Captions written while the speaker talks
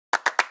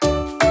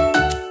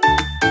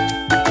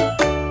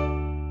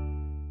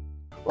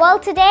Well,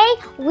 today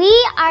we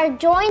are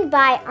joined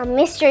by a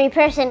mystery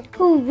person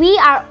who we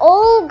are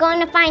all going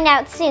to find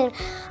out soon,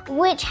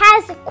 which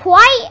has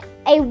quite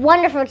a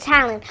wonderful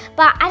talent.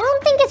 But I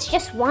don't think it's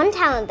just one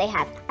talent they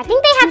have. I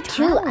think they have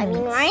two. I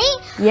mean, right?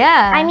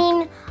 Yeah. I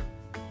mean,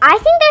 I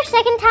think their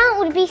second talent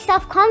would be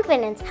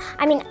self-confidence.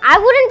 I mean, I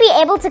wouldn't be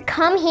able to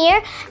come here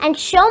and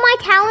show my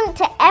talent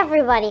to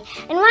everybody.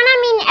 And when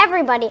I mean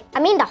everybody, I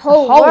mean the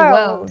whole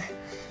world.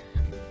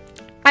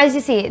 As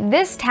you see,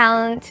 this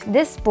talent,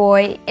 this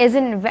boy,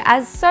 isn't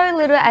as so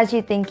little as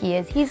you think he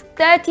is. He's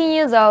 13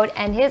 years old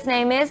and his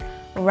name is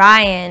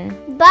Ryan.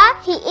 But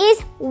he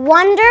is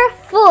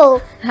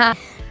wonderful.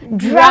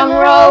 Drum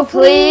roll,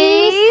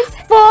 please,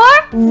 for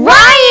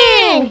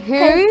Ryan,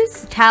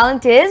 whose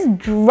talent is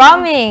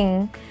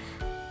drumming.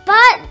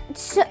 But,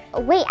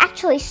 wait,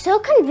 actually, so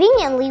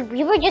conveniently,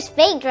 we were just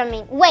fake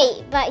drumming.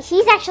 Wait, but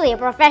he's actually a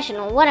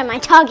professional. What am I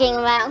talking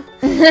about?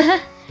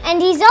 And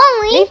he's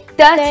only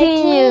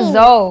 13 years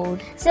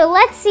old. So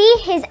let's see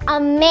his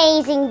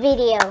amazing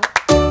video.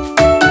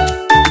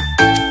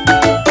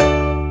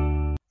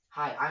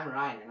 Hi, I'm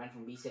Ryan and I'm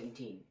from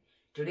B17.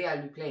 Today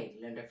I'll be playing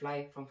Learn to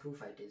Fly from Foo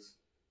Fighters.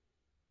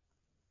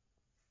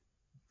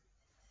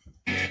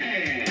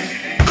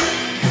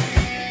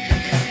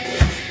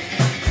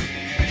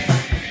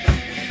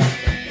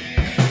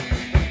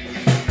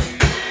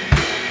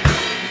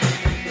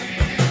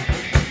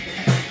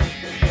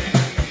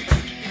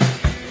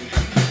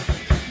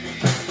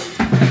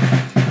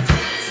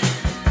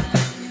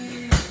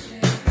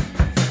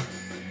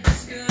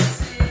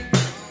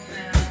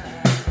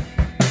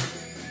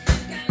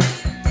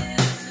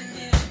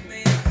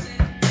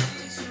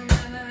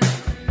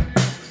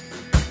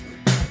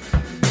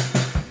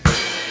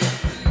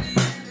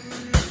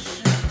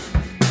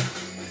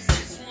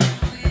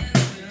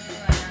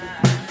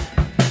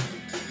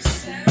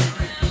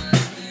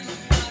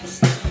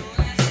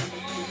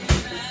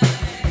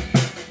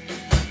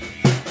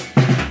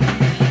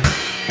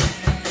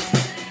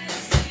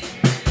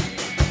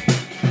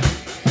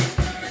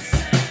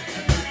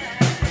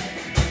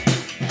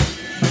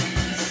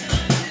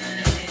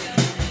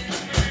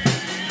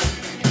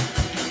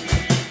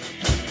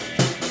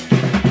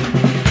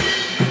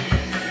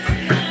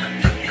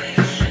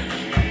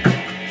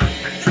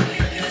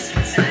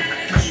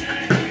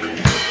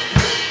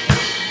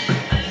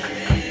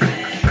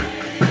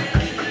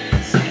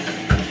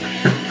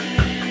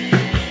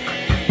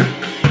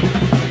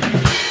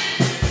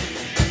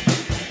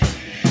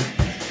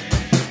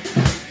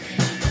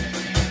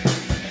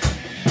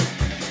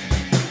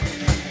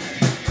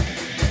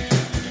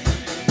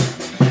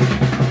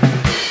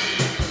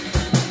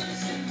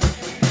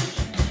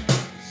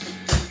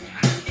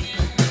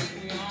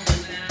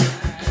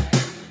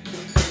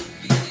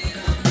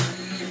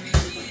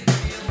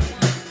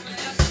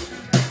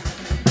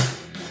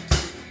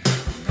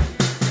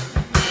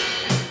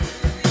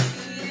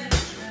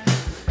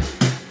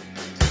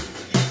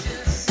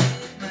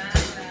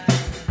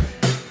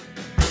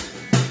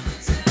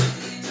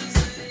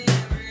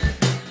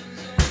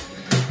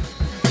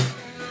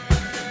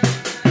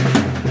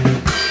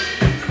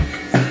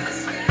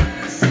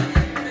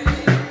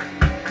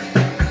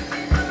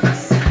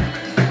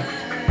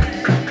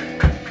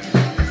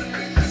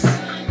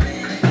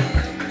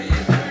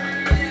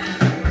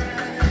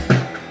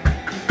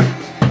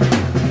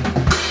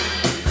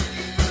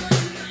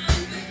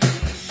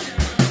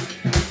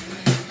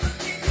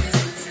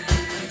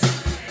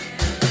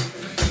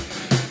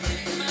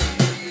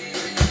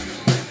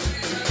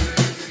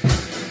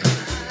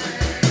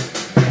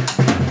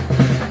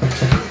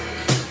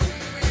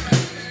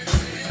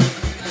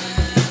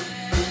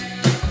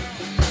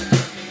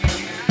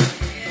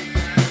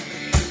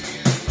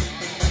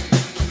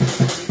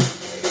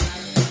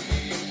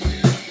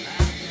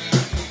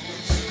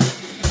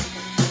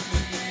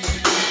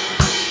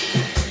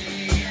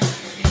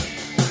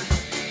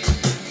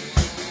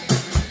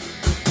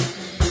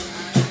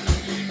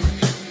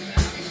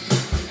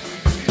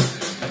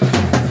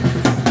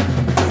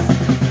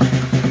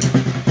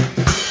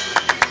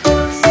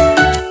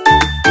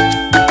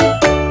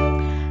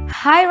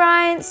 Hi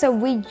Ryan, so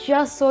we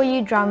just saw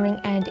you drumming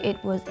and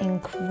it was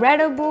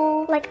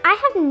incredible. Like, I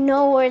have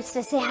no words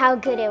to say how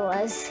good it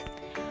was.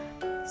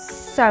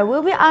 So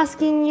we'll be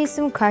asking you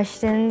some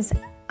questions.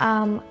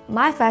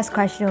 My first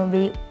question will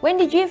be, when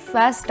did you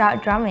first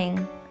start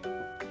drumming?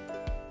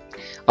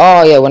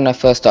 Oh yeah, when I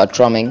first started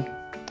drumming.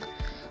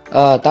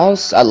 That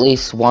was at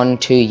least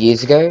 1-2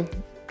 years ago.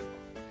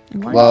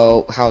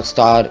 Well, how it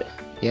started,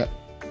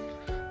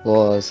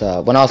 was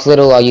when I was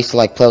little, I used to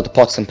like play with the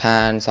pots and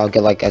pans. I'll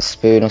get like a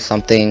spoon or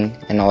something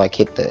and I'll like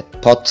hit the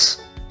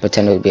pots,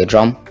 pretend it would be a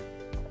drum.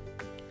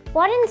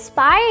 What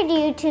inspired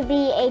you to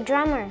be a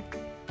drummer?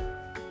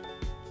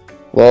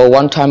 Well,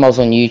 one time I was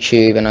on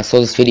YouTube and I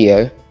saw this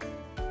video.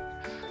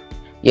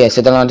 Yeah,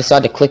 so then I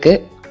decided to click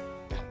it.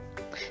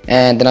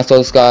 And then I saw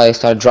this guy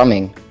started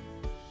drumming.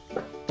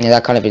 And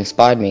that kind of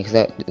inspired me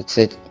because that's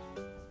it.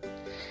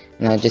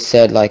 And I just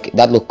said like,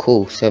 that looked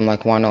cool. So I'm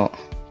like, why not?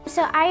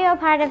 So are you a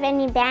part of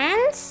any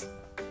bands?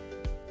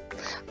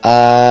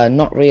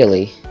 Not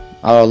really.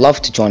 I would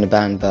love to join a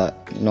band, but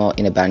not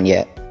in a band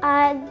yet.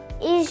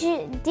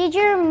 Did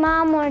your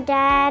mom or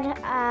dad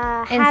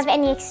have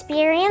any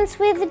experience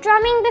with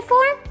drumming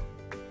before?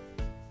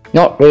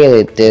 Not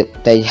really.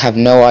 They have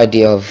no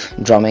idea of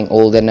drumming.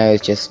 All they know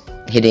is just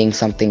hitting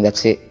something,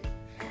 that's it.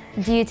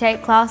 Do you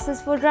take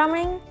classes for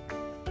drumming?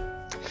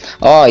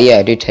 Oh yeah,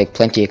 I do take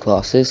plenty of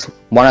classes.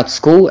 One at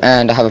school,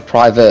 and I have a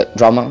private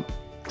drum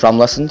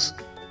lessons.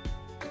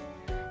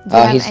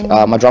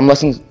 My drum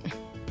lessons,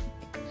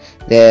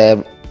 they're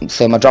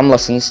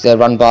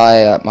run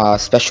by my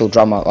special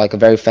drummer, like a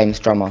very famous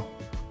drummer.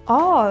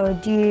 Oh,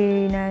 do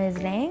you know his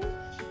name?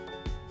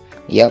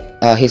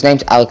 Yep, his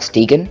name's Alex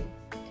Deegan.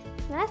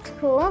 That's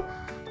cool.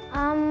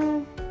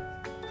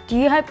 Do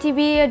you hope to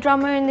be a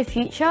drummer in the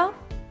future?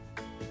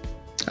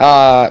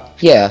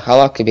 Yeah, I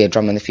like to be a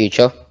drummer in the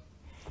future.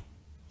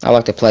 I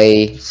like to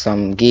play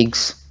some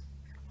gigs.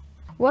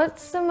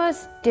 What's the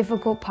most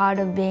difficult part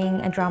of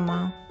being a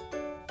drummer?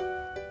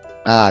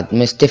 The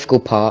most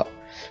difficult part,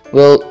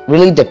 well,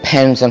 really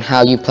depends on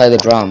how you play the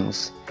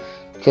drums.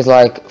 Because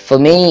like, for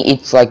me,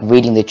 it's like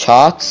reading the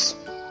charts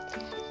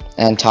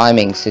and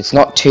timings. It's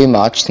not too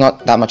much, it's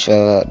not that much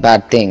a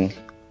bad thing.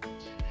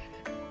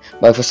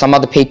 But for some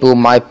other people, it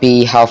might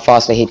be how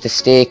fast they hit the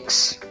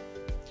sticks,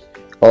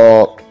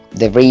 or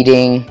the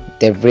reading,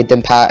 the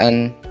rhythm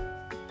pattern,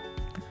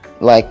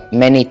 like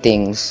many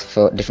things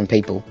for different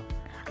people.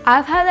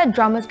 I've heard that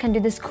drummers can do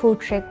this cool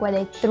trick where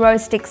they throw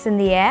sticks in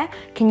the air.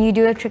 Can you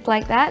do a trick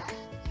like that?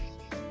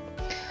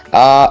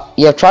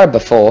 Yeah, I've tried it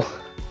before.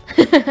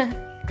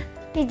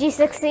 Did you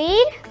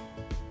succeed?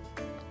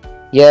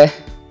 Yeah,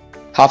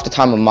 half the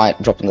time I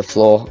might drop on the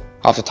floor,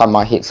 half the time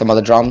I might hit some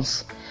other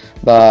drums,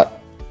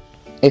 but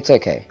it's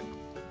okay.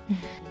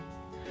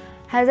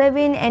 Has there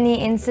been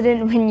any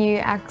incident when you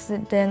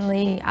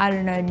accidentally, I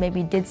don't know,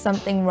 maybe did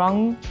something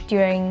wrong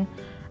during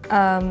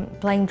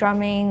playing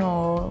drumming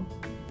or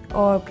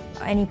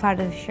any part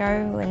of the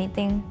show or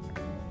anything?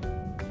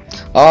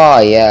 Oh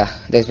yeah,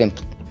 there's been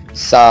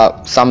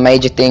some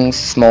major things,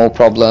 small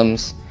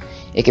problems.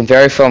 It can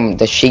vary from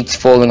the sheets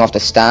falling off the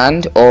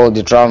stand or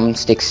the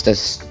drumsticks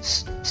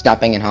just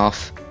snapping in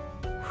half.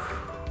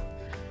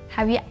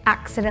 Have you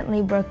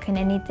accidentally broken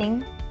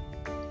anything?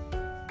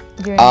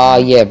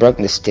 Yeah,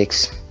 broken the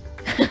sticks.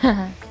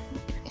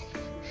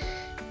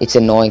 It's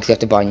annoying because you have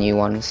to buy new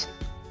ones.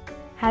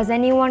 Has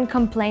anyone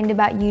complained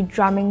about you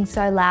drumming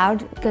so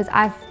loud?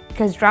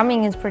 Because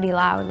drumming is pretty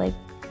loud. Like.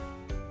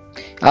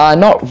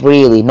 Not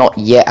really, not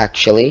yet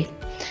actually.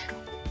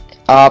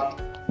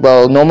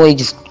 Well, normally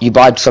just you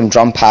buy some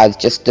drum pads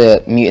just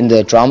to mute in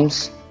the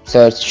drums,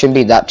 so it shouldn't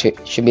be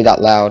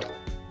that loud.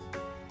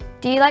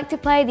 Do you like to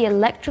play the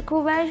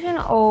electrical version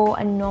or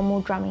a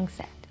normal drumming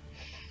set?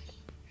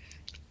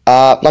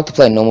 I'd like to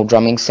play a normal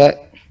drumming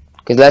set,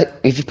 because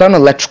if you play on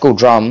electrical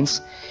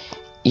drums,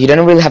 you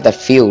don't really have that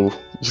feel.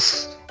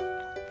 It's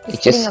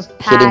just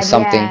hitting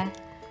something.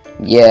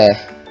 Yeah.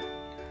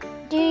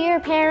 Do your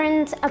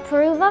parents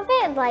approve of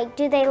it? Like,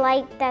 do they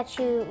like that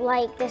you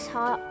like this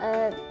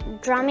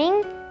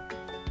drumming?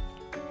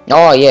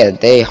 Oh yeah,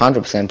 they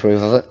 100%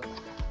 approve of it.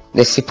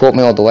 They support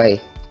me all the way.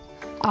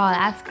 Oh,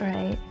 that's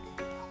great.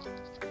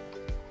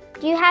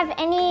 Do you have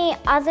any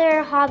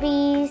other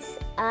hobbies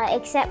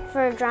except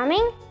for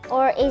drumming?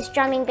 Or is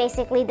drumming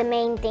basically the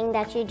main thing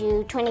that you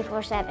do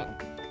 24/7?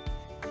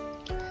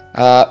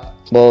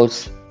 Well,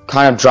 it's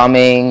kind of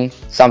drumming,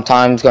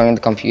 sometimes going on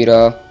the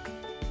computer,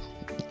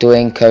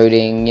 doing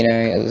coding, you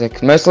know,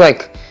 like mostly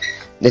like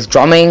there's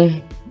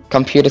drumming,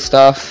 computer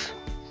stuff.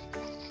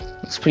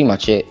 That's pretty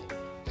much it.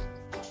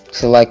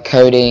 So like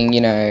coding,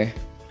 you know,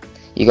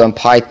 you go in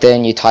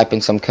Python, you type in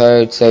some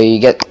code, so you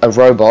get a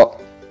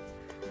robot,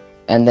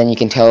 and then you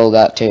can tell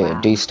that to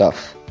do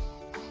stuff.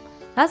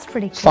 That's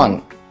pretty cool. It's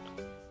fun.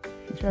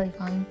 It's really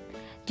fun.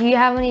 Do you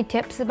have any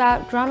tips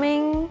about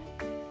drumming?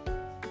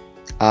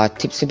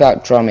 Tips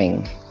about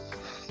drumming.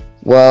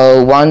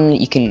 Well, one,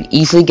 you can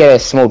easily get a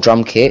small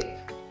drum kit.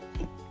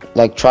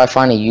 Like, try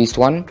find a used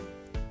one.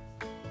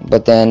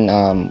 But then,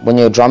 when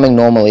you're drumming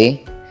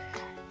normally,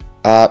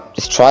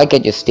 just try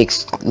get your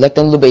sticks. Let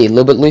them be a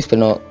little bit loose, but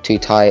not too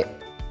tight.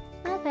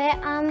 Okay.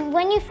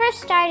 When you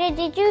first started,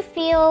 did you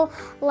feel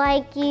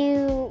like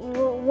you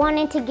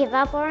wanted to give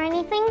up or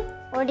anything,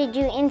 or did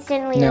you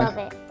instantly love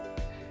it?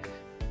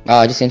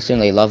 I just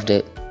instantly loved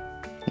it.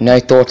 No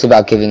thoughts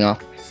about giving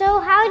up. So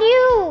how do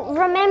you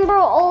remember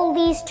all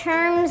these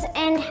terms,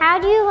 and how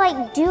do you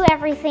like do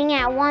everything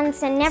at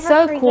once and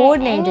never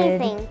forget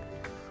anything?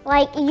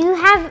 Like you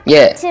have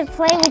to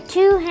play with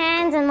 2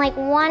 hands and like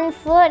 1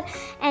 foot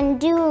and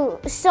do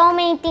so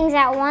many things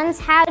at once.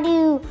 How do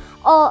you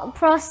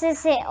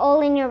process it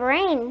all in your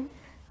brain?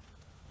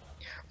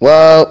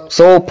 Well, it's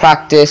all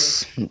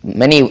practice,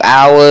 many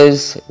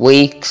hours,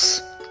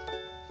 weeks,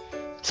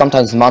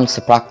 sometimes months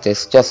of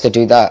practice just to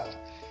do that.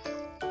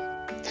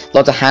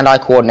 Lots of hand-eye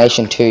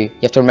coordination too. You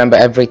have to remember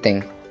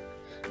everything.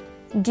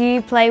 Do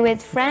you play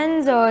with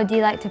friends or do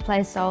you like to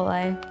play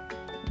solo?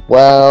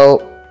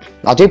 Well,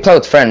 I do play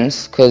with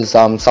friends because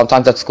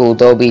sometimes at school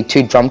there'll be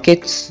 2 drum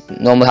kits.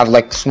 Normally have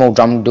like small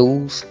drum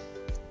duels.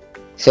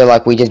 So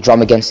like we just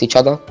drum against each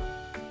other.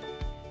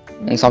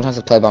 And sometimes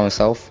I play by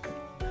myself.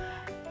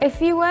 If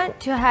you weren't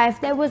to have,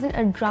 if there wasn't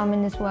a drum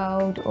in this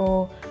world,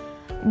 or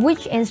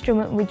which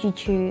instrument would you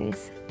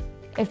choose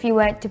if you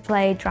weren't to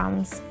play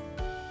drums?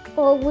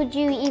 Or would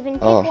you even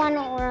pick one,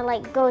 or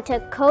like go to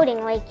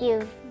coding like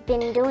you've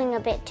been doing a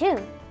bit too?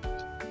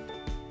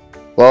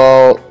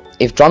 Well,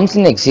 if drums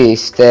didn't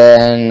exist,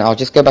 then I'll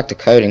just go back to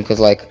coding,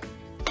 because like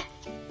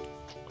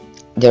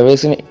there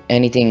isn't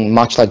anything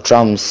much like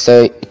drums.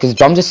 So because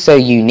drums are so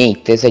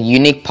unique, there's a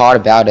unique part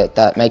about it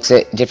that makes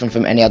it different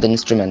from any other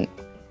instrument.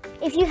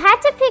 If you had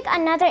to pick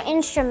another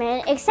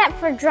instrument except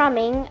for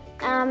drumming,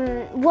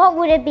 what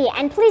would it be?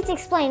 And please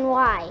explain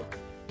why.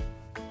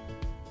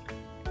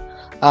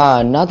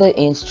 Another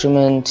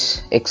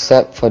instrument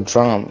except for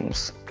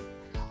drums.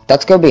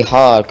 That's gonna be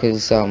hard,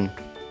 because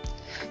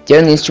the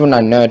only instrument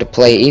I know to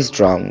play is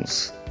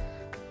drums.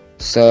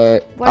 So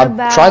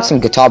I've tried some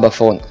guitar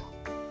before.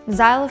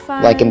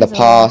 Xylophone? Like in the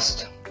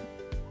past.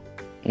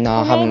 No,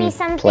 I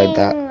haven't played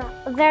that. Maybe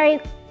something very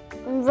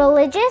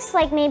religious,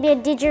 like maybe a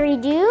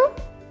didgeridoo?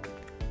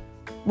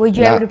 Would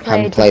you able to play?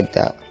 Haven't played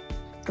that.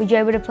 Would you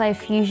able to play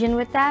fusion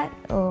with that,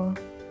 or?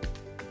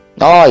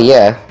 Oh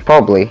yeah,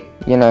 probably.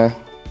 You know,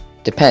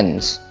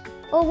 depends.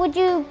 Or would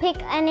you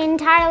pick an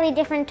entirely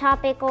different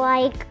topic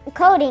like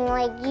coding,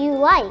 like you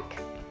like?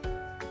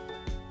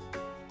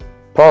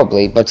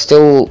 Probably, but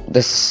still,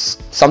 there's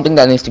something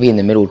that needs to be in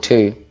the middle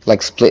too.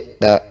 Like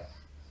split that.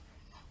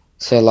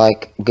 So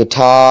like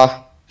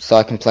guitar, so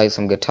I can play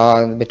some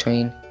guitar in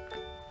between.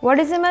 What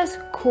is the most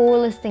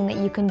coolest thing that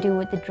you can do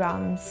with the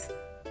drums?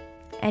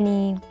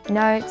 Any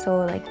notes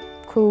or like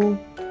cool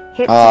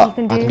hits that you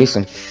can do?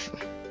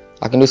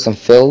 I can do some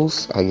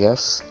fills, I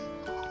guess.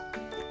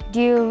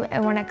 Do you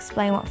want to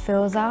explain what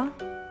fills are?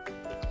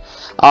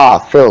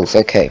 Fills,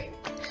 okay.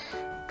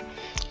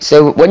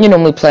 So when you're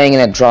normally playing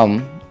in a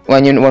drum,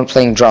 when you're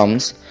playing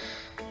drums,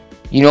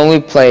 you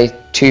normally play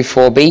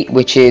 2/4 beat,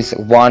 which is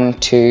 1,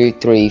 2,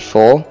 3,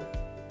 4.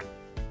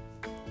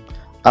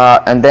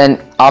 And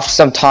then after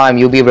some time,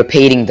 you'll be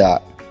repeating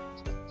that.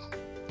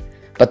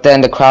 But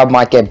then the crowd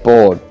might get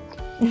bored.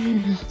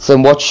 So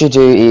what you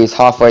do is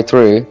halfway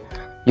through,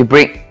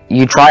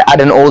 you try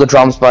adding all the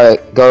drums by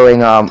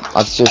going, I'll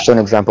just show an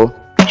example.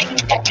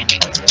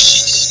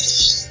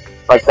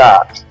 Like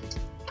that.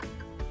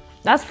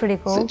 That's pretty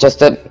cool. So just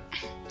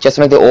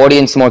to make the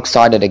audience more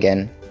excited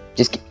again.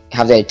 Just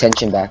have their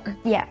attention back.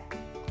 Yeah.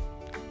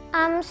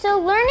 So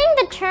learning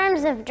the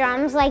terms of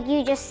drums, like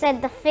you just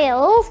said, the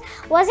fills,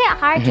 was it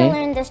hard to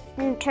learn the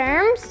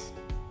terms?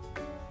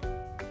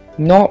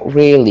 Not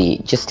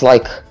really. Just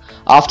like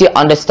after you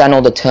understand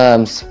all the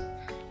terms,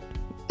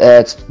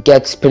 it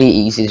gets pretty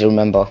easy to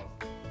remember.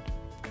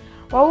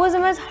 What was the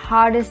most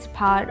hardest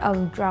part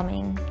of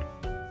drumming?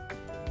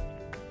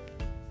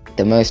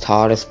 The most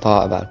hardest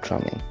part about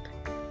drumming?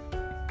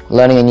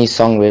 Learning a new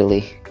song,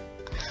 really.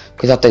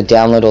 Because I have to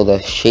download all the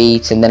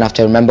sheets, and then I have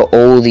to remember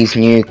all these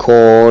new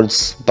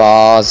chords,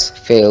 bars,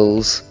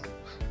 fills.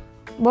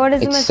 What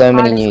is the most so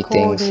many hardest new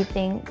chord, things. do you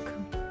think,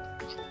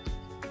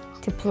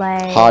 to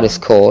play?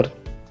 Hardest chord?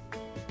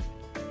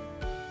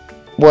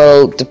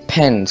 Well,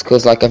 depends,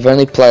 because like I've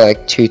only played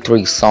like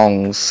 2-3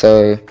 songs,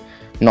 so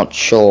not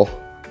sure.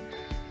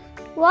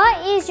 What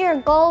is your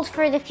goals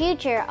for the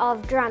future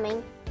of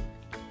drumming?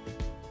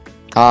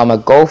 A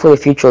goal for the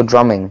future of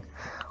drumming?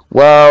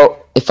 Well,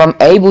 if I'm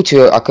able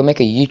to, I could make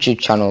a YouTube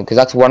channel, because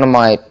that's one of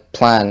my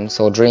plans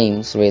or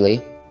dreams,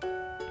 really.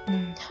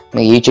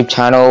 Make a YouTube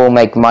channel,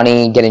 make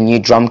money, get a new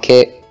drum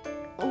kit.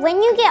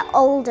 When you get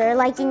older,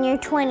 like in your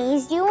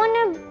 20s, do you want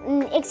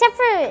to, except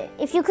for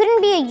if you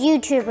couldn't be a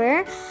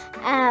YouTuber,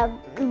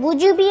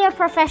 would you be a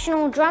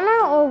professional drummer,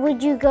 or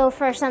would you go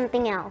for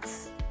something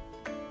else?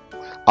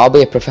 I'll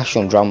be a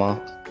professional drummer.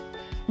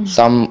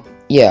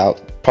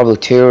 Probably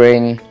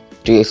touring,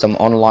 do some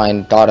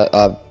online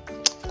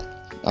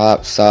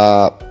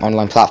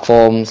online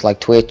platforms like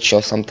Twitch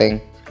or something.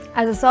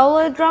 As a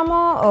solo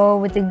drummer or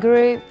with a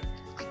group?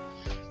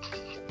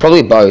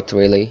 Probably both,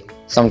 really.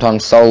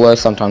 Sometimes solo,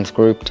 sometimes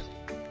grouped.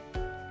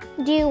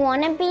 Do you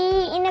want to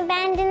be in a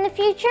band in the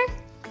future?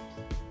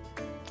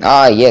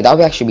 Yeah, that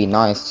would actually be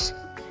nice.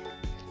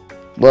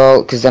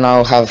 Well, because then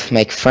I'll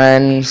make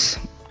friends,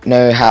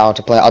 know how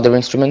to play other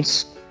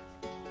instruments.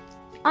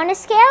 On a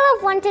scale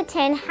of 1 to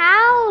 10,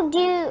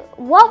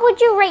 what would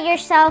you rate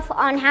yourself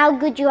on how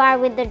good you are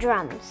with the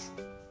drums?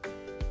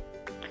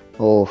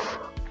 Oh,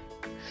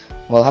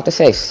 well, I have to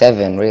say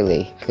 7,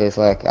 really, because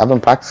like I've been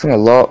practicing a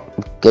lot,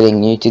 getting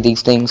new to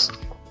these things.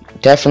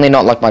 Definitely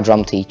not like my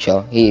drum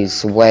teacher.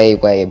 He's way,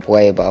 way,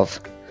 way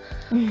above.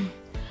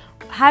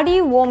 How do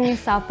you warm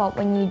yourself up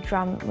when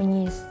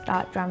you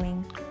start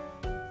drumming?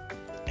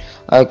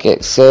 Okay,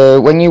 so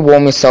when you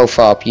warm yourself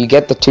up, you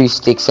get the 2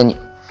 sticks and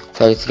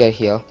let's go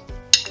here.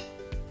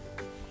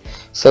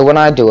 So when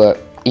I do it,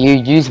 you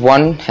use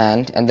one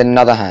hand and then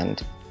another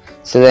hand.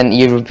 So then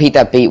you repeat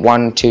that beat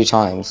 1-2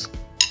 times.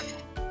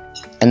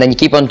 And then you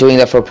keep on doing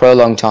that for a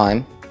prolonged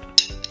time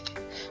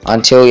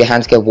until your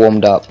hands get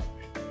warmed up.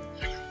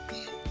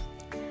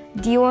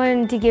 do you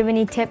want to give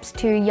any tips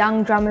to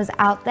young drummers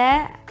out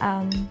there?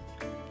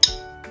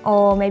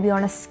 Or maybe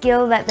on a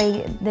skill that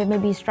they may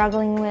be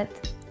struggling with?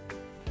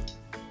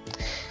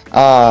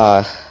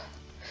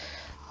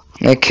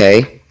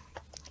 Okay.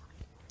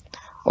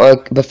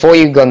 Well, before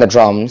you go on the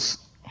drums,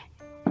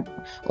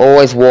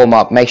 always warm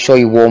up. Make sure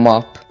you warm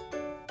up,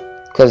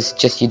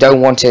 because you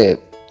don't want to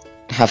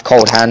have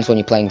cold hands when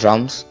you're playing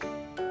drums.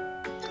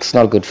 It's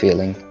not a good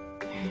feeling.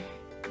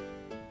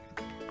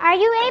 Are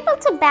you able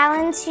to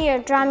balance your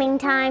drumming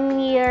time,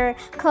 your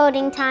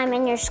coding time,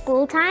 and your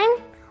school time?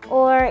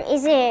 Or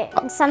is it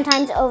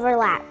sometimes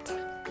overlapped?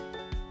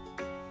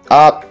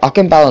 I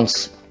can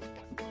balance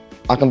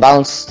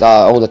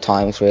all the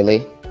times,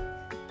 really.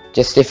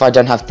 Just if I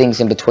don't have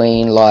things in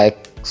between,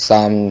 like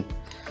some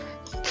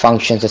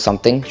functions or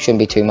something, shouldn't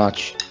be too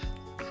much.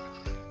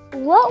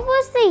 What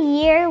was the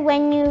year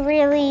when you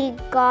really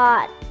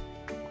got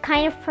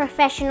kind of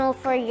professional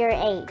for your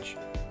age?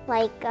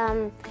 Like,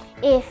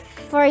 if,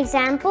 for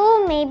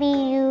example, maybe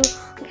you,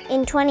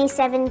 in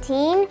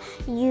 2017,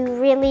 you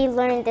really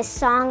learned this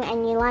song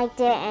and you liked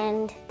it,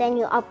 and then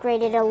you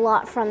upgraded a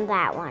lot from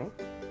that one.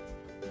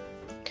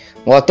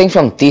 Well, I think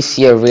from this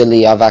year,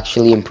 really, I've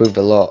actually improved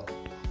a lot.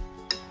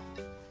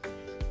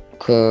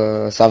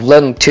 Because I've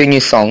learned 2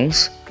 new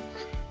songs,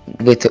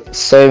 with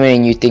so many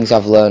new things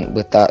I've learned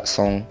with that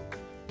song.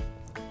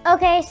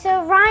 Okay,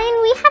 so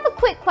Ryan, we have a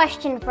quick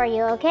question for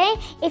you, okay?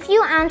 If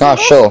you answer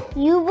this, sure.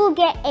 you will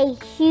get a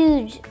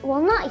huge,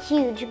 well, not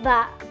huge,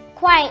 but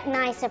quite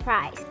nice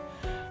surprise.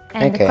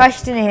 And the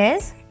question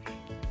is,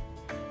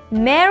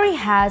 Mary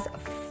has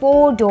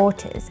 4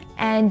 daughters,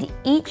 and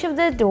each of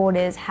the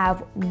daughters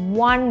have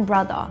 1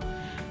 brother.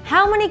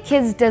 How many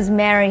kids does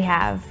Mary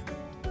have?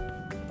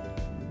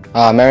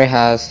 Mary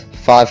has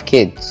 5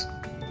 kids.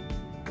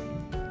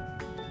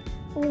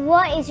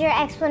 What is your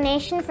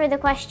explanation for the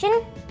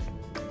question?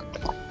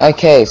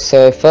 Okay,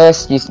 so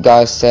first you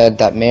guys said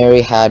that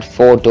Mary had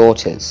 4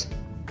 daughters.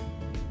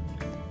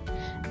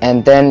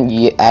 And then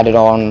you added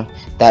on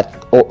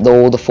that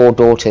all the 4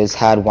 daughters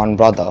had 1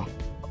 brother.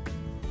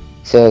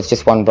 So it's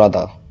just 1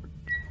 brother.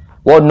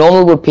 What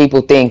normally would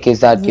people think is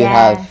that you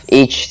have,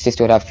 each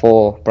sister would have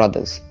 4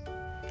 brothers.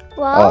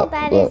 Well,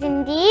 that is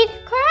indeed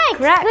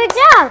correct. Good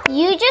job.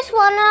 You just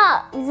won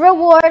a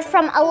reward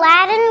from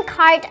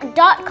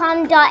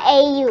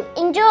aladincart.com.au.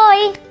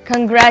 Enjoy.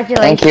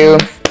 Congratulations. Thank you.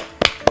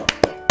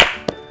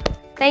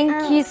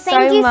 Thank you so much.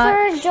 Thank you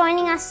for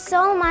joining us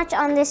so much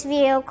on this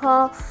video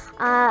call.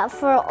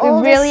 For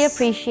all we really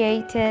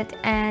appreciate it,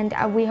 and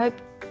we hope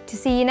to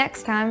see you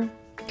next time.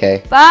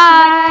 Okay.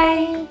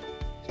 Bye.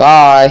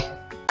 Bye.